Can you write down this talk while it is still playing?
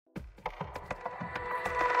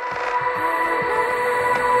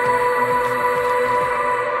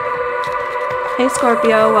Hey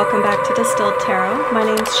Scorpio, welcome back to Distilled Tarot. My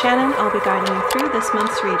name's Shannon. I'll be guiding you through this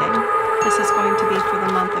month's reading. This is going to be for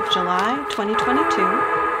the month of July 2022.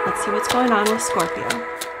 Let's see what's going on with Scorpio.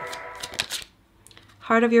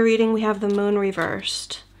 Heart of your reading, we have the moon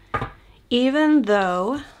reversed. Even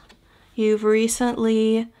though you've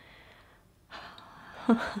recently,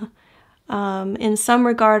 in some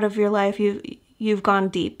regard of your life, you've gone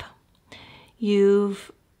deep.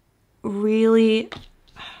 You've really...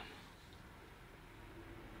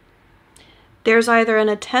 There's either an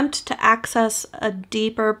attempt to access a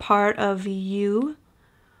deeper part of you,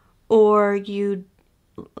 or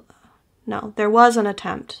no, there was an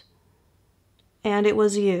attempt, and it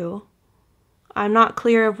was you. I'm not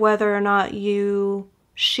clear of whether or not you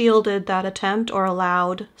shielded that attempt or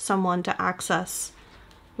allowed someone to access,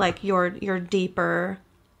 like, your deeper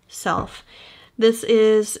self. This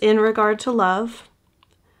is in regard to love,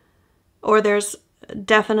 or there's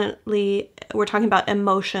definitely, we're talking about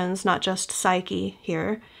emotions, not just psyche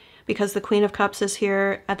here, because the Queen of Cups is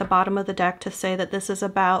here at the bottom of the deck to say that this is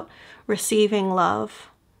about receiving love,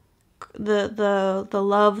 the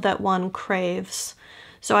love that one craves.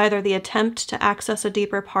 So either the attempt to access a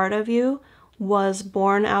deeper part of you was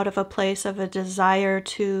born out of a place of a desire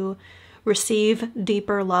to receive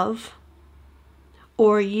deeper love,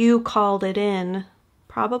 or you called it in,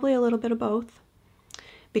 probably a little bit of both.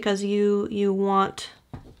 Because you want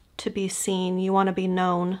to be seen, you want to be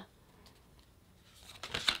known.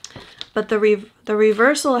 But the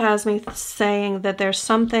reversal has me saying that there's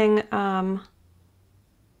something,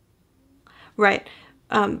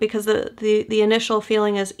 because the initial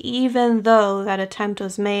feeling is, even though that attempt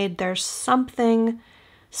was made, there's something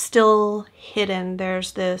still hidden.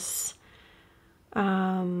 There's this,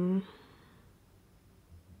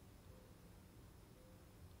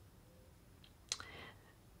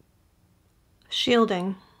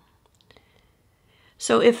 shielding.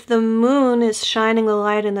 So if the moon is shining the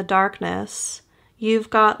light in the darkness, you've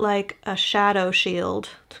got like a shadow shield,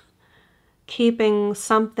 keeping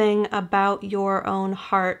something about your own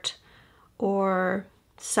heart or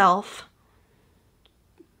self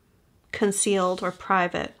concealed or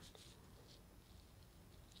private.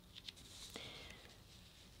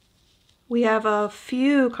 We have a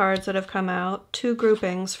few cards that have come out, two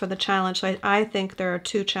groupings for the challenge. So I think there are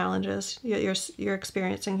two challenges you're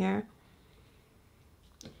experiencing here.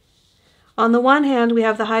 On the one hand, we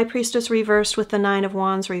have the High Priestess reversed with the Nine of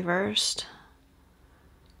Wands reversed.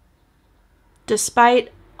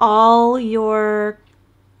 Despite all your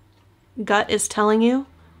gut is telling you,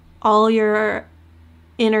 all your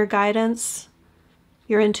inner guidance,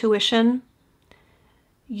 your intuition,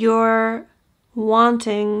 you're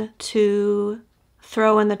wanting to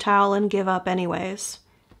throw in the towel and give up anyways.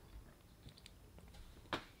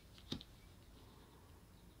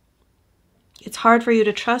 It's hard for you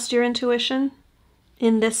to trust your intuition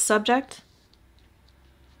in this subject.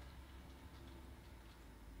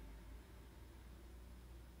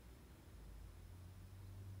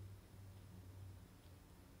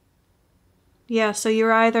 Yeah, so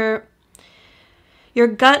you're either... Your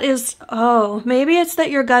gut is, maybe it's that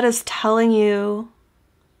your gut is telling you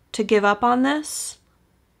to give up on this,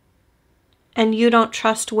 and you don't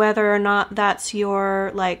trust whether or not that's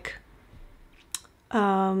your,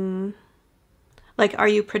 are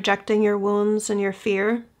you projecting your wounds and your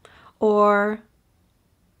fear, or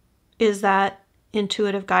is that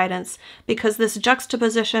intuitive guidance? Because this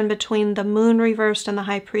juxtaposition between the moon reversed and the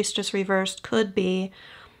High Priestess reversed could be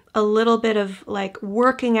a little bit of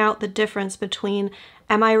working out the difference between,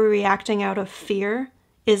 am I reacting out of fear?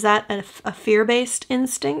 Is that a fear-based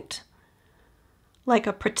instinct? Like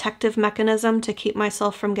a protective mechanism to keep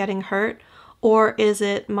myself from getting hurt? Or is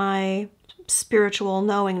it my spiritual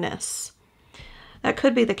knowingness? That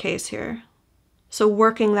could be the case here. So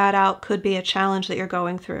working that out could be a challenge that you're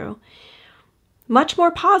going through. Much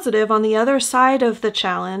more positive on the other side of the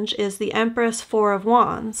challenge is the Empress Four of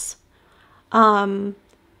Wands.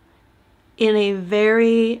 In a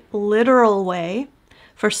very literal way,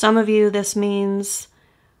 for some of you, this means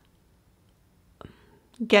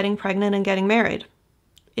getting pregnant and getting married.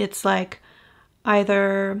 It's like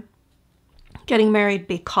either getting married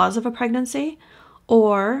because of a pregnancy,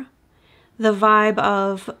 or the vibe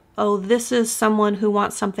of, this is someone who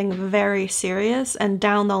wants something very serious, and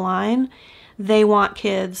down the line, they want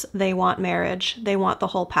kids, they want marriage, they want the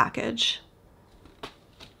whole package.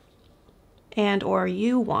 And or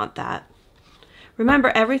you want that. Remember,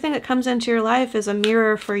 everything that comes into your life is a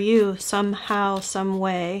mirror for you somehow, some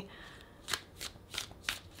way.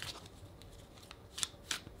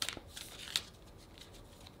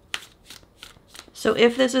 So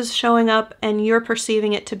if this is showing up and you're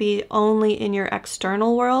perceiving it to be only in your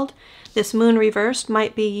external world, this moon reversed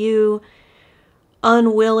might be you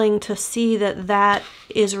unwilling to see that that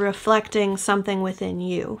is reflecting something within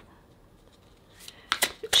you.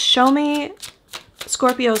 Show me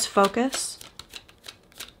Scorpio's focus.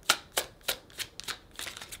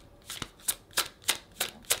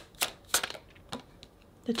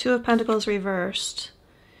 The Two of Pentacles reversed.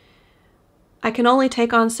 I can only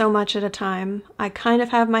take on so much at a time. I kind of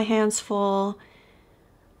have my hands full.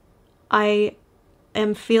 I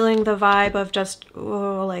am feeling the vibe of just,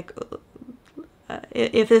 oh, like,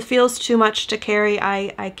 if it feels too much to carry,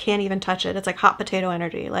 I can't even touch it. It's like hot potato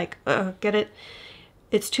energy. Like, get it?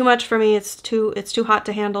 It's too much for me. It's too hot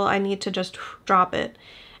to handle. I need to just drop it.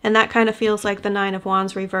 And that kind of feels like the Nine of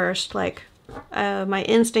Wands reversed. Like, my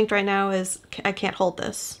instinct right now is I can't hold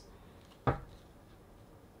this.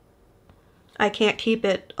 I can't keep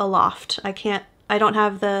it aloft. I don't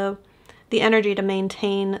have the energy to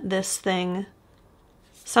maintain this thing.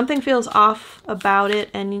 Something feels off about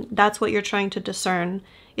it, and that's what you're trying to discern.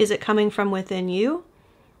 Is it coming from within you?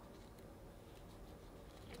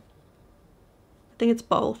 I think it's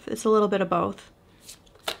both. It's a little bit of both.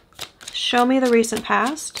 Show me the recent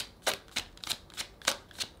past.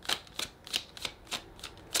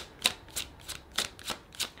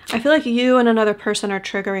 I feel like you and another person are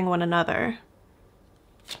triggering one another.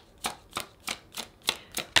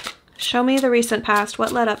 Show me the recent past.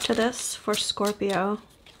 What led up to this for Scorpio?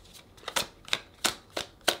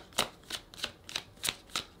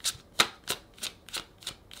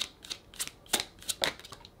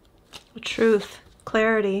 Truth,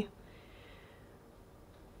 clarity.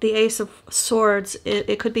 The Ace of Swords,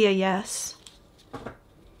 it could be a yes.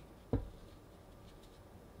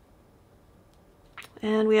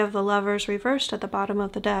 And we have the Lovers reversed at the bottom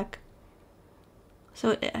of the deck.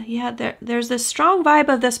 So yeah, there's this strong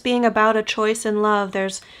vibe of this being about a choice in love.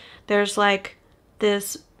 There's like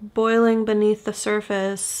this boiling beneath the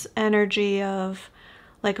surface energy of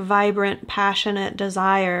like vibrant, passionate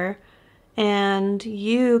desire, and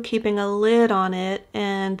you keeping a lid on it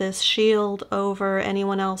and this shield over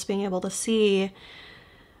anyone else being able to see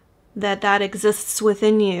that that exists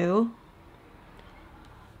within you.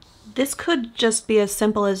 This could just be as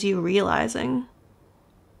simple as you realizing,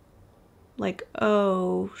 like,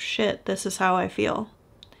 oh shit, this is how I feel.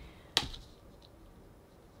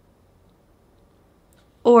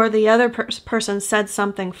 Or the other person said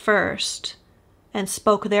something first and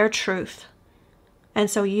spoke their truth. And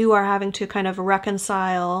so you are having to kind of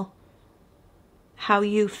reconcile how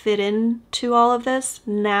you fit into all of this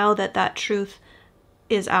now that that truth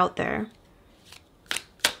is out there.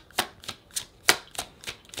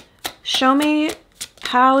 Show me,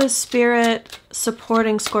 how is Spirit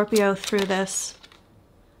supporting Scorpio through this?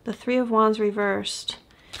 The Three of Wands reversed.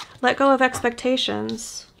 Let go of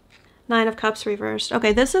expectations. Nine of Cups reversed.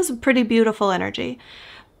 Okay, this is pretty beautiful energy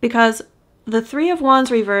because the Three of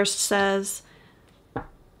Wands reversed says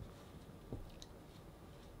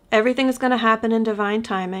everything is going to happen in divine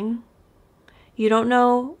timing. You don't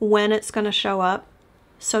know when it's going to show up,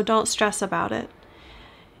 so don't stress about it.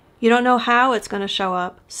 You don't know how it's going to show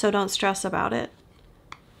up, so don't stress about it.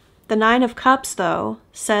 The Nine of Cups, though,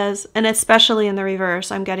 says, and especially in the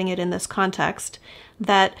reverse, I'm getting it in this context,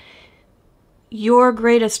 that your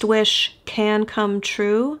greatest wish can come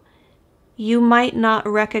true. You might not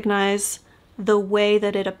recognize the way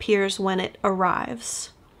that it appears when it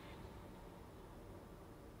arrives.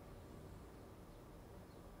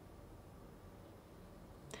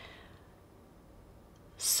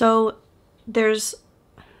 So there's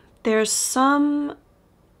some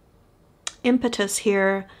impetus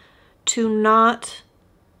here to not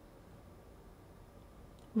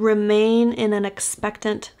remain in an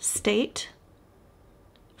expectant state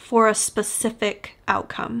for a specific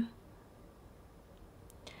outcome.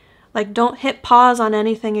 Like, don't hit pause on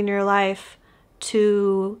anything in your life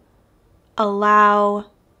to allow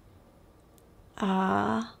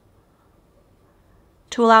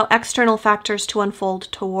external factors to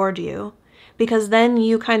unfold toward you, because then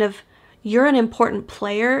you're an important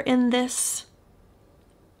player in this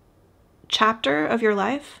chapter of your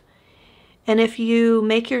life. And if you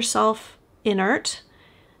make yourself inert,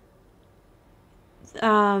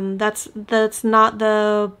 that's not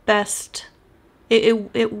the best.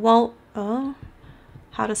 It won't, how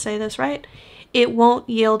to say this right? It won't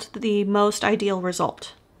yield the most ideal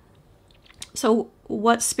result. So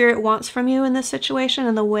what Spirit wants from you in this situation,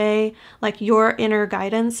 and the way like your inner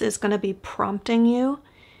guidance is going to be prompting you,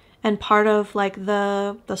 and part of like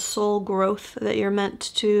the soul growth that you're meant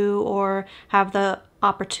to, or have the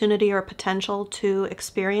opportunity or potential to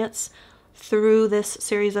experience through this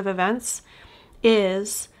series of events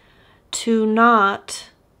is to not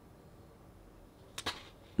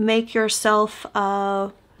make yourself,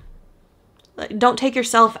 don't take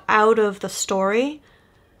yourself out of the story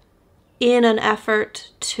in an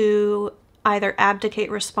effort to either abdicate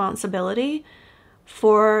responsibility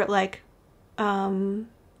for like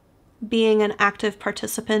being an active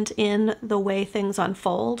participant in the way things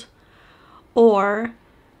unfold, or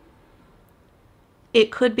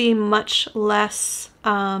it could be much less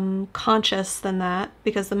conscious than that,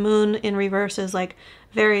 because the moon in reverse is like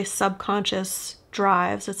very subconscious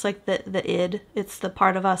drives. It's like the id. It's the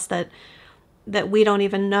part of us that we don't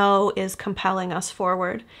even know is compelling us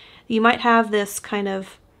forward. You might have this kind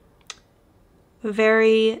of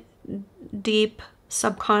very deep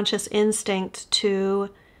subconscious instinct to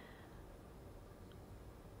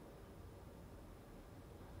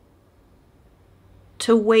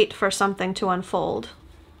wait for something to unfold.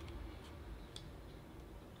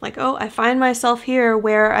 Like, oh, I find myself here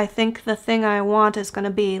where I think the thing I want is going to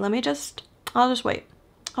be. I'll just wait.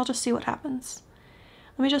 I'll just see what happens.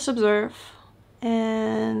 Let me just observe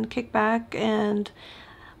and kick back, and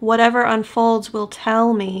whatever unfolds will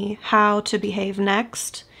tell me how to behave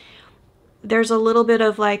next. There's a little bit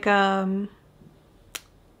of like a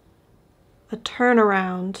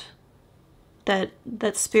turnaround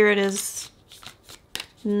that Spirit is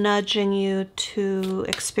nudging you to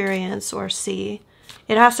experience or see.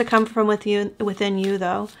 It has to come from within you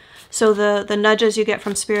though. So the nudges you get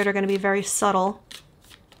from Spirit are going to be very subtle,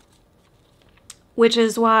 which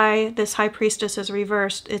is why this High Priestess is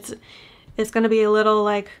reversed. It's going to be a little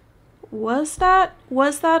like, was that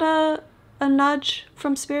a nudge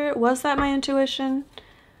from Spirit? Was that my intuition?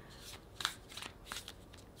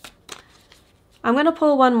 I'm going to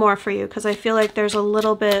pull one more for you because I feel like there's a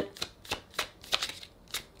little bit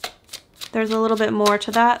more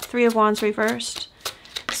to that. Three of Wands reversed.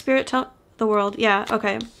 Spirit, tell the world. Yeah,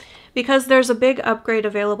 okay. Because there's a big upgrade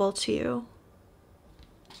available to you.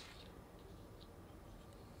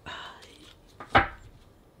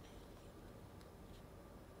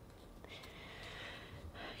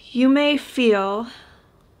 You may feel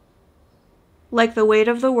like the weight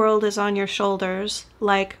of the world is on your shoulders,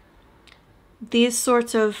 like these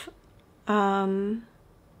sorts of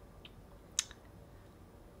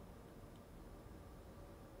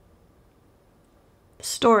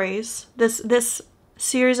stories, this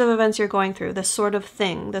series of events you're going through, this sort of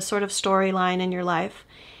thing, this sort of storyline in your life,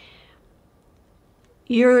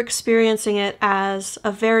 you're experiencing it as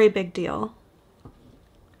a very big deal.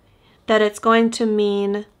 That it's going to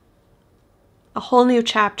mean a whole new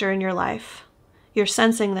chapter in your life. You're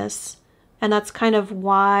sensing this, and that's kind of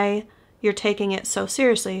why you're taking it so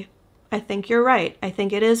seriously. I think you're right. I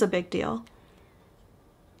think it is a big deal.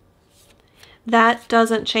 That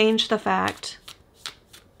doesn't change the fact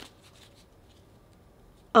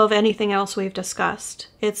of anything else we've discussed.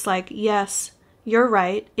 It's like, yes, you're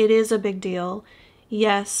right. It is a big deal.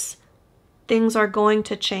 Yes, things are going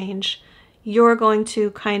to change. You're going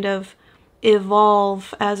to kind of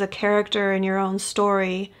evolve as a character in your own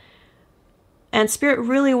story. And Spirit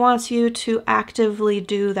really wants you to actively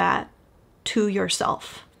do that to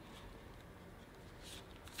yourself.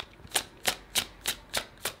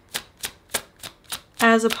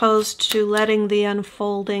 As opposed to letting the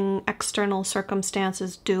unfolding external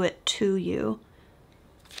circumstances do it to you.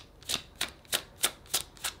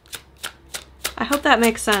 I hope that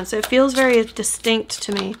makes sense. It feels very distinct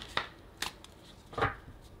to me.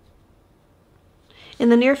 In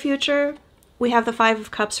the near future, we have the Five of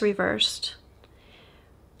Cups reversed.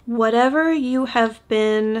 Whatever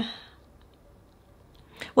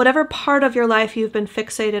part of your life you've been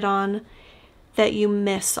fixated on that you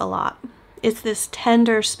miss a lot. It's this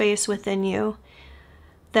tender space within you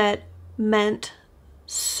that meant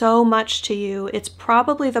so much to you. It's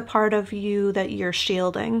probably the part of you that you're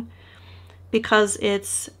shielding because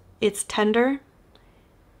it's tender.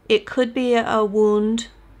 It could be a wound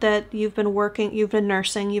that you've been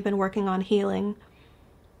nursing, you've been working on healing.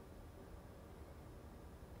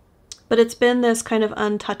 But it's been this kind of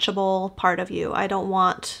untouchable part of you.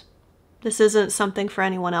 This isn't something for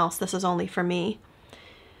anyone else. This is only for me.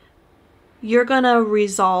 You're going to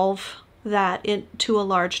resolve that to a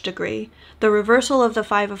large degree. The reversal of the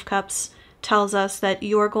Five of Cups tells us that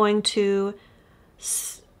you're going to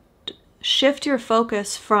shift your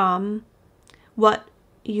focus from what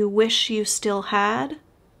you wish you still had,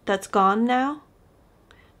 that's gone now,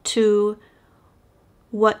 to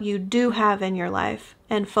what you do have in your life,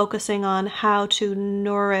 and focusing on how to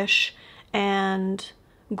nourish and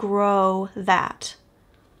grow that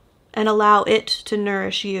and allow it to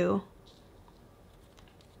nourish you.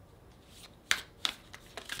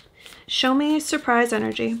 Show me surprise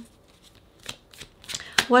energy.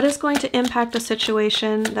 What is going to impact a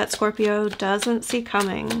situation that Scorpio doesn't see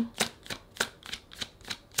coming?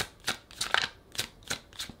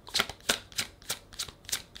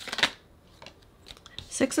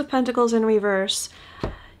 Six of Pentacles in reverse.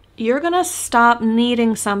 You're going to stop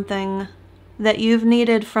needing something that you've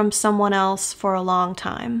needed from someone else for a long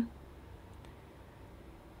time.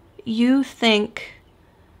 You think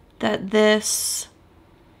that this...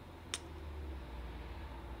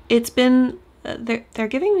 It's been... They're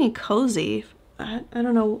giving me cozy. I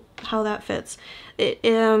don't know how that fits.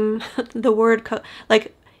 The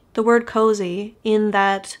word cozy, in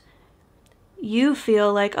that you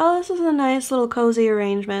feel like, oh, this is a nice little cozy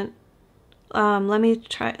arrangement. Let me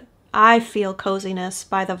try. I feel coziness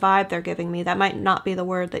by the vibe they're giving me. That might not be the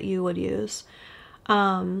word that you would use.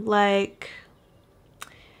 Like,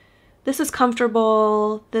 this is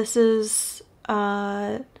comfortable. This is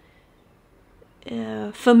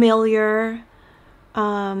familiar.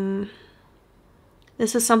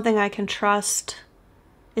 This is something I can trust.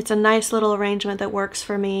 It's a nice little arrangement that works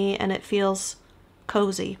for me, and it feels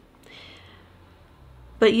cozy.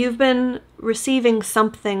 But you've been receiving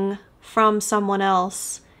something from someone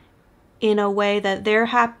else in a way that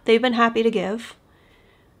they've been happy to give,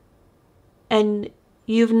 and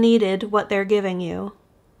you've needed what they're giving you.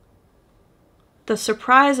 The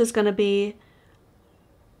surprise is going to be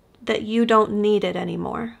that you don't need it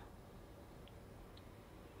anymore.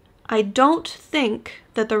 I don't think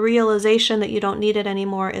that the realization that you don't need it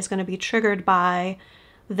anymore is going to be triggered by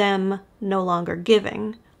them no longer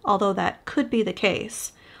giving, although that could be the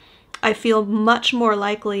case. I feel much more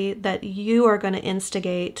likely that you are going to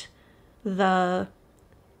instigate the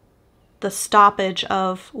stoppage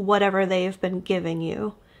of whatever they've been giving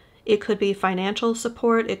you. It could be financial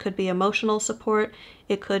support, it could be emotional support,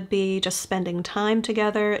 it could be just spending time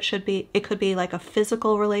together, it could be like a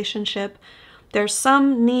physical relationship. There's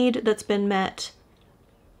some need that's been met,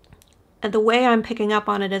 and the way I'm picking up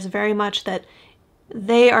on it is very much that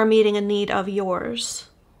they are meeting a need of yours,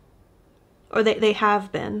 or they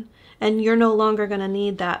have been, and you're no longer going to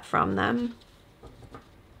need that from them.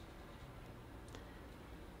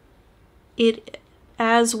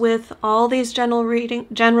 As with all these general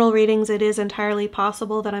readings, it is entirely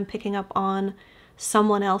possible that I'm picking up on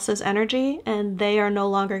someone else's energy, and they are no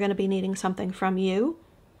longer going to be needing something from you.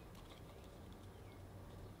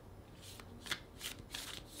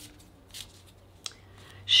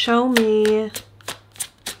 Show me...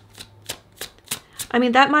 I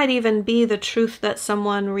mean, that might even be the truth that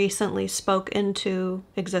someone recently spoke into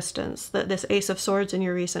existence, that this Ace of Swords in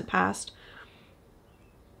your recent past.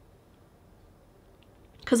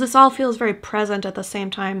 Because this all feels very present at the same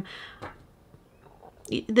time.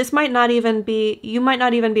 This might not even be... You might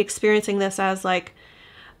not even be experiencing this as like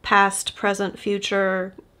past, present,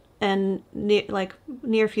 future, and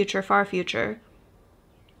near future, far future.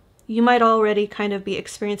 You might already kind of be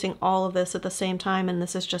experiencing all of this at the same time, and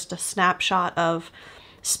this is just a snapshot of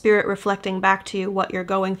spirit reflecting back to you what you're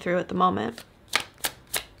going through at the moment.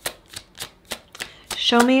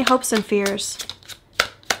 Show me hopes and fears.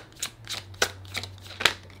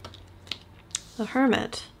 The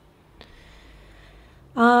Hermit.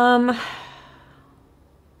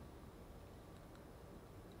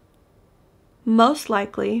 Most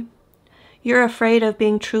likely, you're afraid of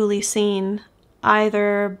being truly seen,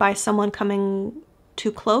 either by someone coming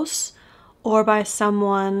too close or by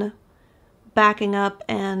someone backing up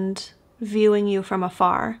and viewing you from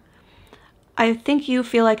afar. I think you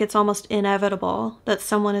feel like it's almost inevitable that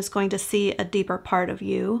someone is going to see a deeper part of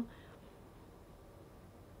you.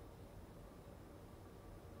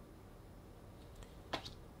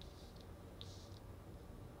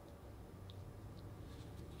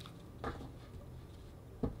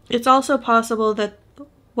 It's also possible that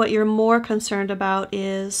what you're more concerned about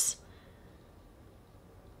is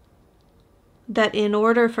that in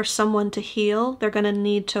order for someone to heal, they're going to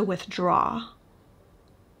need to withdraw.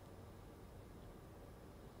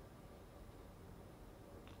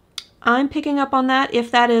 I'm picking up on that.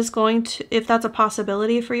 If that's a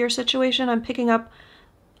possibility for your situation, I'm picking up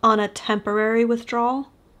on a temporary withdrawal,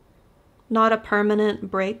 not a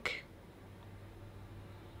permanent break.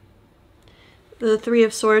 The Three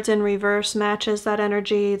of Swords in reverse matches that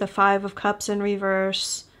energy. The Five of Cups in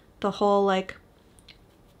reverse. The whole, like,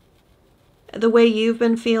 the way you've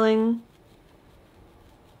been feeling.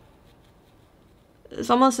 It's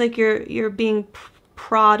almost like you're being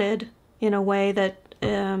prodded in a way that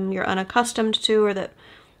you're unaccustomed to, or that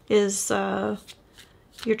is you're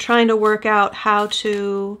trying to work out how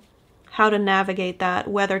to navigate that,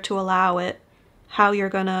 whether to allow it, how you're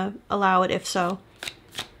gonna allow it, if so.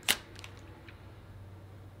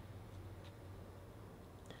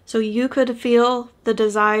 So you could feel the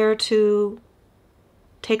desire to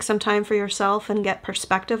take some time for yourself and get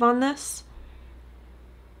perspective on this.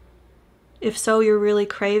 If so, you're really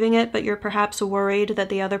craving it, but you're perhaps worried that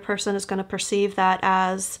the other person is going to perceive that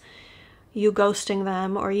as you ghosting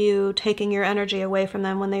them or you taking your energy away from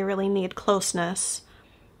them when they really need closeness.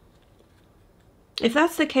 If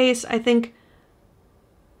that's the case, I think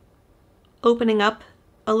opening up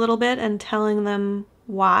a little bit and telling them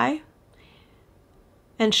why,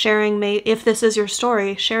 and sharing, if this is your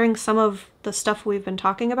story, sharing some of the stuff we've been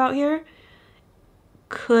talking about here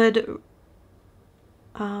could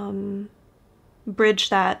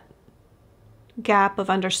bridge that gap of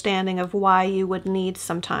understanding of why you would need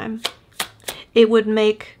some time. It would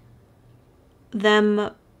make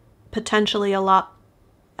them potentially a lot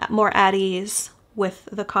more at ease with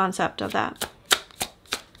the concept of that.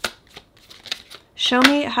 Show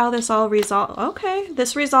me how this all resolves. Okay,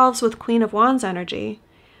 this resolves with Queen of Wands energy.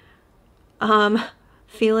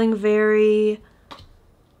 Feeling very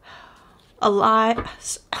alive.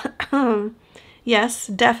 Yes,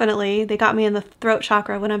 definitely. They got me in the throat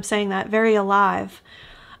chakra when I'm saying that. Very alive,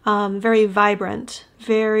 very vibrant,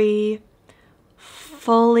 very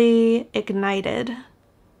fully ignited,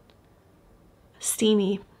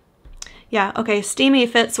 steamy. Yeah, okay, steamy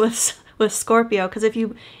fits with Scorpio, because if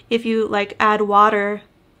you like add water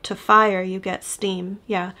to fire, you get steam.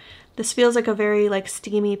 Yeah, this feels like a very like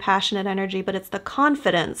steamy, passionate energy, but it's the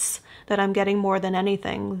confidence that I'm getting more than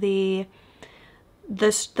anything. The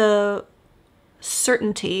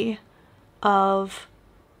certainty of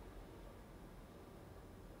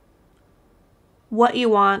what you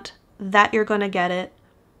want, that you're going to get it.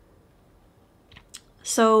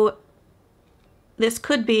 So this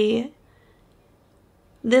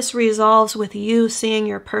resolves with you seeing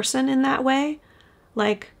your person in that way.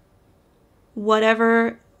 Like,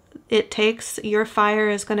 whatever it takes, your fire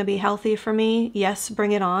is going to be healthy for me. Yes,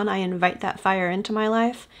 bring it on. I invite that fire into my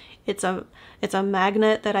life. It's a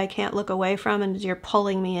magnet that I can't look away from, and you're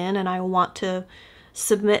pulling me in, and I want to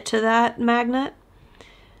submit to that magnet.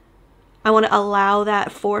 I want to allow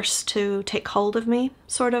that force to take hold of me,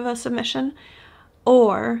 sort of a submission.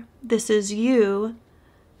 Or this is you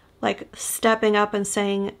like stepping up and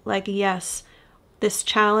saying like, yes, this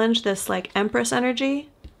challenge, this like Empress energy,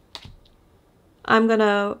 I'm going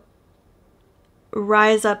to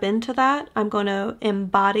rise up into that. I'm going to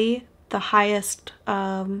embody the highest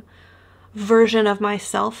version of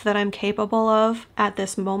myself that I'm capable of at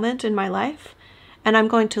this moment in my life. And I'm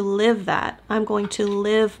going to live that. I'm going to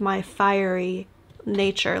live my fiery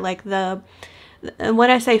nature. Like and when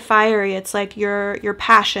I say fiery, it's like your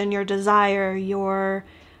passion, your desire, your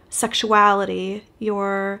sexuality,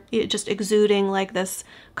 you're just exuding like this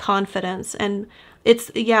confidence. And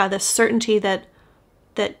it's, yeah, the certainty that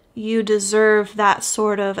you deserve that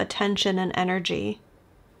sort of attention and energy.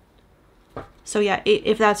 So yeah,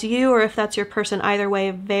 if that's you or if that's your person, either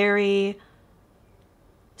way, very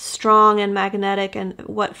strong and magnetic and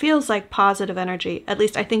what feels like positive energy. At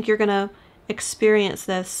least I think you're going to experience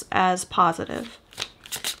this as positive,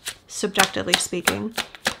 subjectively speaking.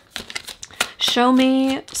 Show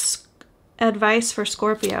me advice for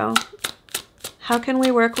Scorpio. How can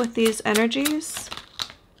we work with these energies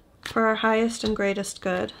for our highest and greatest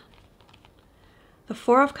good? The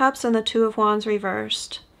Four of Cups and the Two of Wands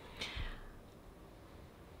reversed.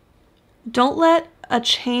 Don't let a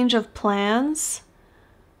change of plans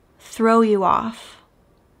throw you off.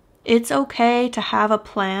 It's okay to have a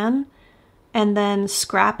plan and then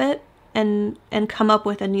scrap it and come up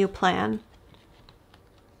with a new plan.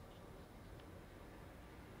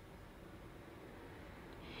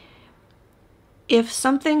 If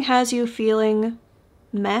something has you feeling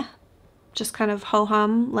meh, just kind of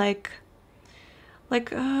ho-hum, like,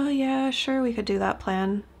 oh yeah, sure, we could do that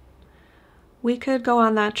plan. We could go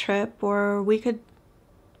on that trip, or we could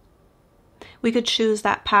choose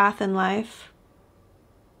that path in life.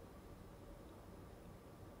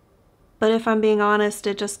 But if I'm being honest,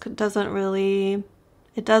 it just doesn't really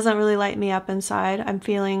light me up inside. I'm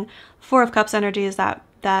feeling, Four of Cups energy is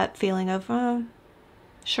that feeling of,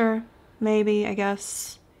 sure, maybe, I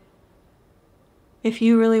guess. If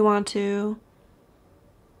you really want to.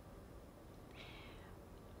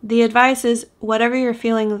 The advice is, whatever you're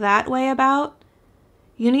feeling that way about,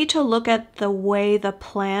 you need to look at the way the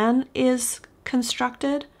plan is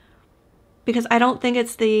constructed, because I don't think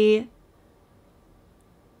it's the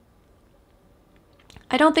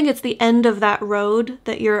end of that road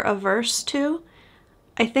that you're averse to.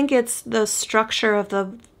 I think it's the structure of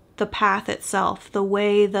the path itself, the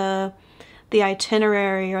way the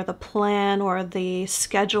itinerary or the plan or the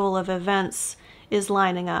schedule of events is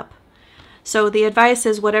lining up. So the advice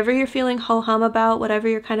is whatever you're feeling ho-hum about, whatever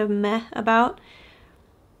you're kind of meh about,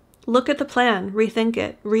 look at the plan, rethink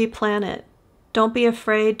it, replan it. Don't be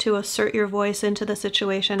afraid to assert your voice into the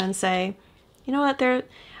situation and say, you know what,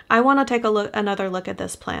 I want to take another look at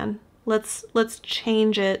this plan. Let's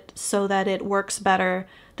change it so that it works better,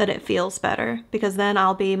 that it feels better, because then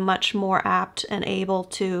I'll be much more apt and able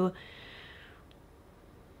to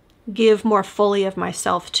give more fully of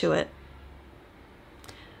myself to it.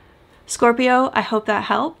 Scorpio, I hope that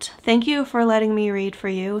helped. Thank you for letting me read for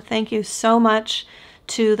you. Thank you so much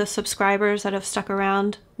to the subscribers that have stuck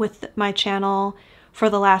around with my channel for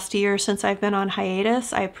the last year since I've been on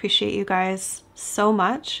hiatus. I appreciate you guys so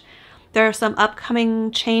much. There are some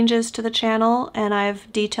upcoming changes to the channel, and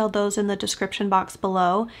I've detailed those in the description box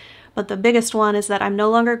below. But the biggest one is that I'm no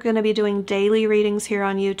longer going to be doing daily readings here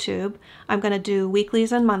on YouTube. I'm going to do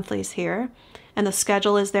weeklies and monthlies here, and the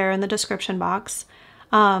schedule is there in the description box.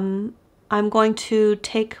 I'm going to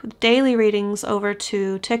take daily readings over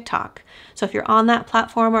to TikTok. So if you're on that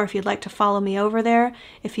platform, or if you'd like to follow me over there,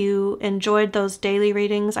 if you enjoyed those daily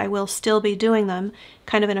readings, I will still be doing them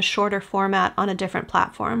kind of in a shorter format on a different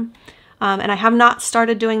platform. And I have not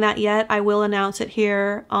started doing that yet. I will announce it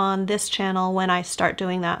here on this channel when I start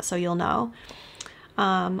doing that, so you'll know.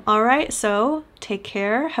 All right, so take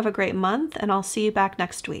care, have a great month, and I'll see you back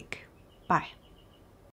next week. Bye.